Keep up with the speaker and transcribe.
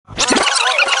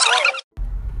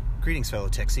Greetings, fellow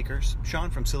tech seekers.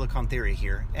 Sean from Silicon Theory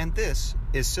here, and this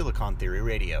is Silicon Theory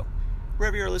Radio.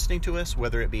 Wherever you're listening to us,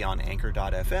 whether it be on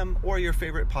Anchor.fm or your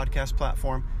favorite podcast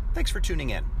platform, thanks for tuning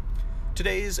in.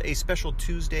 Today's a special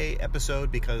Tuesday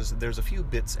episode because there's a few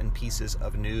bits and pieces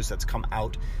of news that's come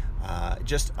out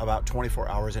just about 24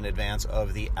 hours in advance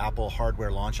of the Apple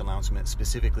hardware launch announcement,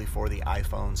 specifically for the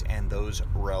iPhones and those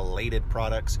related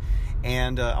products.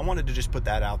 And I wanted to just put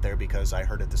that out there because I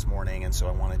heard it this morning, and so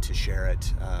I wanted to share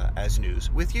it as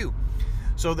news with you.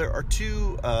 So there are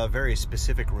two very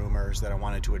specific rumors that I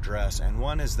wanted to address, and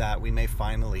one is that we may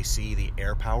finally see the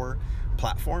AirPower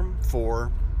platform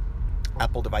for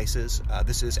Apple devices.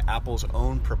 This is Apple's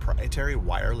own proprietary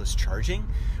wireless charging,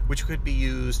 which could be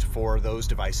used for those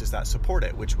devices that support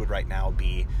it, which would right now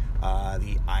be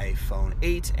the iPhone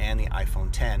 8 and the iPhone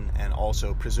 10, and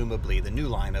also presumably the new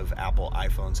line of Apple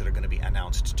iPhones that are going to be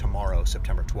announced tomorrow,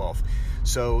 September 12th.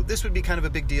 So this would be kind of a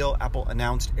big deal. Apple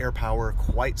announced AirPower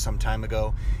quite some time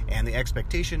ago, and the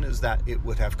expectation is that it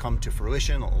would have come to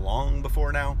fruition long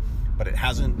before now, but it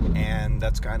hasn't, and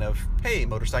that's kind of, hey,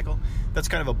 motorcycle, that's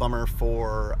kind of a bummer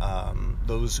for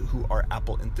those who are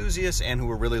Apple enthusiasts and who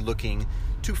are really looking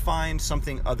to find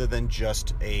something other than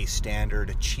just a standard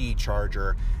Qi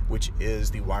charger, which is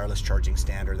the wireless charging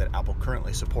standard that Apple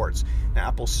currently supports. Now,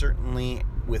 Apple certainly,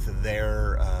 with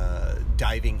their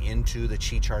diving into the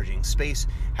Qi charging space,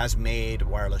 has made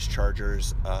wireless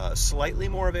chargers slightly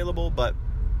more available, but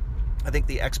I think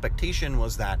the expectation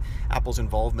was that Apple's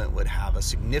involvement would have a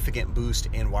significant boost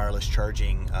in wireless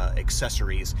charging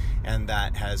accessories, and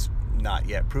that has not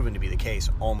yet proven to be the case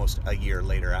almost a year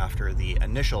later after the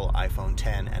initial iPhone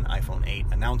 10 and iPhone 8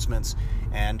 announcements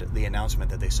and the announcement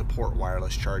that they support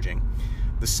wireless charging.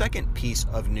 The second piece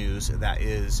of news that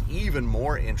is even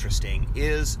more interesting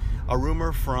is a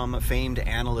rumor from famed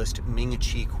analyst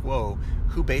Ming-Chi Kuo,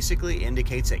 who basically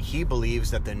indicates that he believes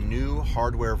that the new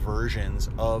hardware versions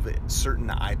of certain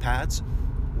iPads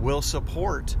will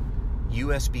support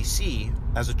USB-C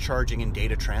as a charging and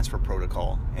data transfer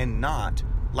protocol and not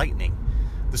Lightning.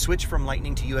 The switch from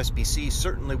Lightning to USB-C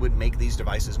certainly would make these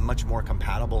devices much more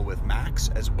compatible with Macs,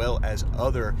 as well as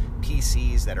other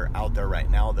PCs that are out there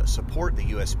right now that support the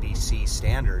USB-C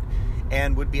standard,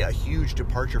 and would be a huge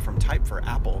departure from type for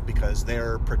Apple because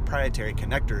their proprietary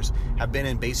connectors have been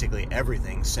in basically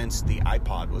everything since the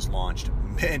iPod was launched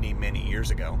many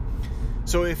years ago.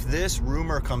 So if this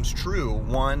rumor comes true,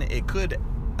 one, it could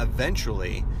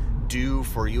eventually do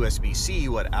for USB-C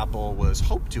what Apple was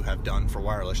hoped to have done for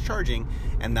wireless charging,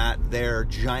 and that their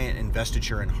giant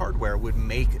investiture in hardware would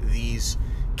make these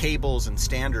cables and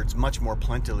standards much more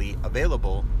plentifully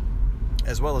available,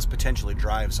 as well as potentially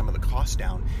drive some of the costs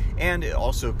down. And it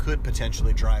also could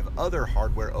potentially drive other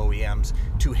hardware OEMs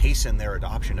to hasten their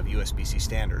adoption of USB-C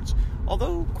standards.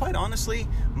 Although, quite honestly,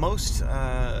 most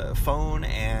phone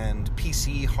and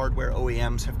PC hardware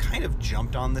OEMs have kind of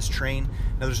jumped on this train.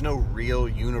 Now, there's no real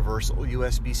universal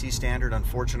USB-C standard,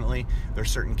 unfortunately. There's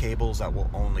certain cables that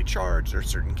will only charge. There's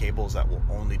certain cables that will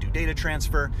only do data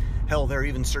transfer. Hell, there are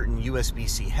even certain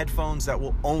USB-C headphones that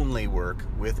will only work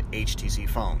with HTC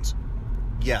phones.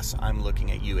 Yes, I'm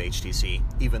looking at you, HTC,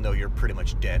 even though you're pretty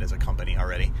much dead as a company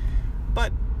already.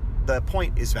 But the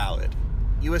point is valid.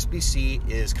 USB-C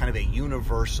is kind of a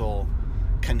universal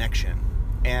connection,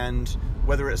 and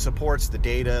whether it supports the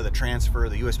data, the transfer,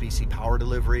 the USB-C power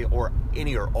delivery, or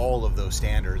any or all of those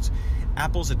standards,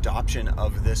 Apple's adoption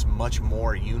of this much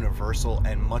more universal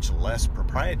and much less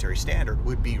proprietary standard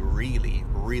would be really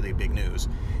big news.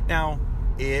 Now,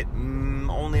 it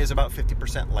only is about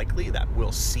 50% likely that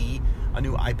we'll see a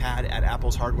new iPad at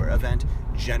Apple's hardware event.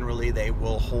 Generally, they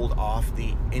will hold off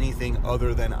the anything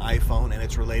other than iPhone and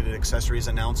its related accessories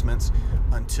announcements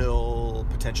until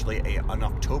potentially an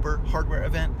October hardware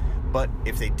event. But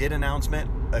if they did announce it,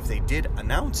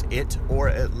 or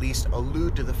at least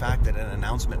allude to the fact that an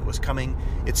announcement was coming,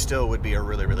 it still would be a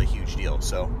really huge deal.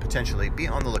 So potentially be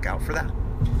on the lookout for that.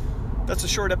 That's a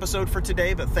short episode for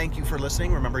today, but thank you for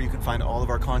listening. Remember, you can find all of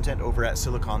our content over at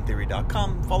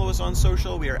silicontheory.com. Follow us on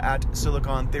social. We are at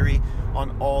Silicon Theory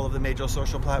on all of the major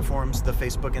social platforms, the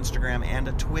Facebook, Instagram,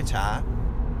 and Twitter.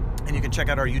 And you can check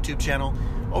out our YouTube channel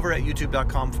over at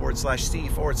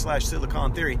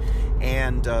youtube.com/C/Silicon Theory.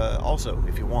 And also,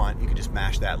 if you want, you can just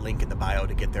mash that link in the bio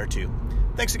to get there too.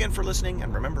 Thanks again for listening,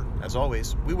 and remember, as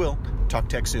always, we will talk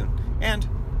tech soon. And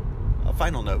a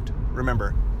final note,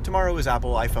 remember, tomorrow is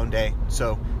Apple iPhone Day,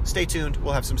 so stay tuned.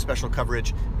 We'll have some special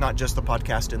coverage, not just the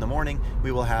podcast in the morning.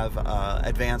 We will have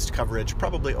advanced coverage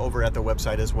probably over at the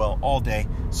website as well all day,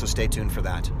 so stay tuned for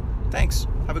that. Thanks.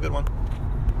 Have a good one.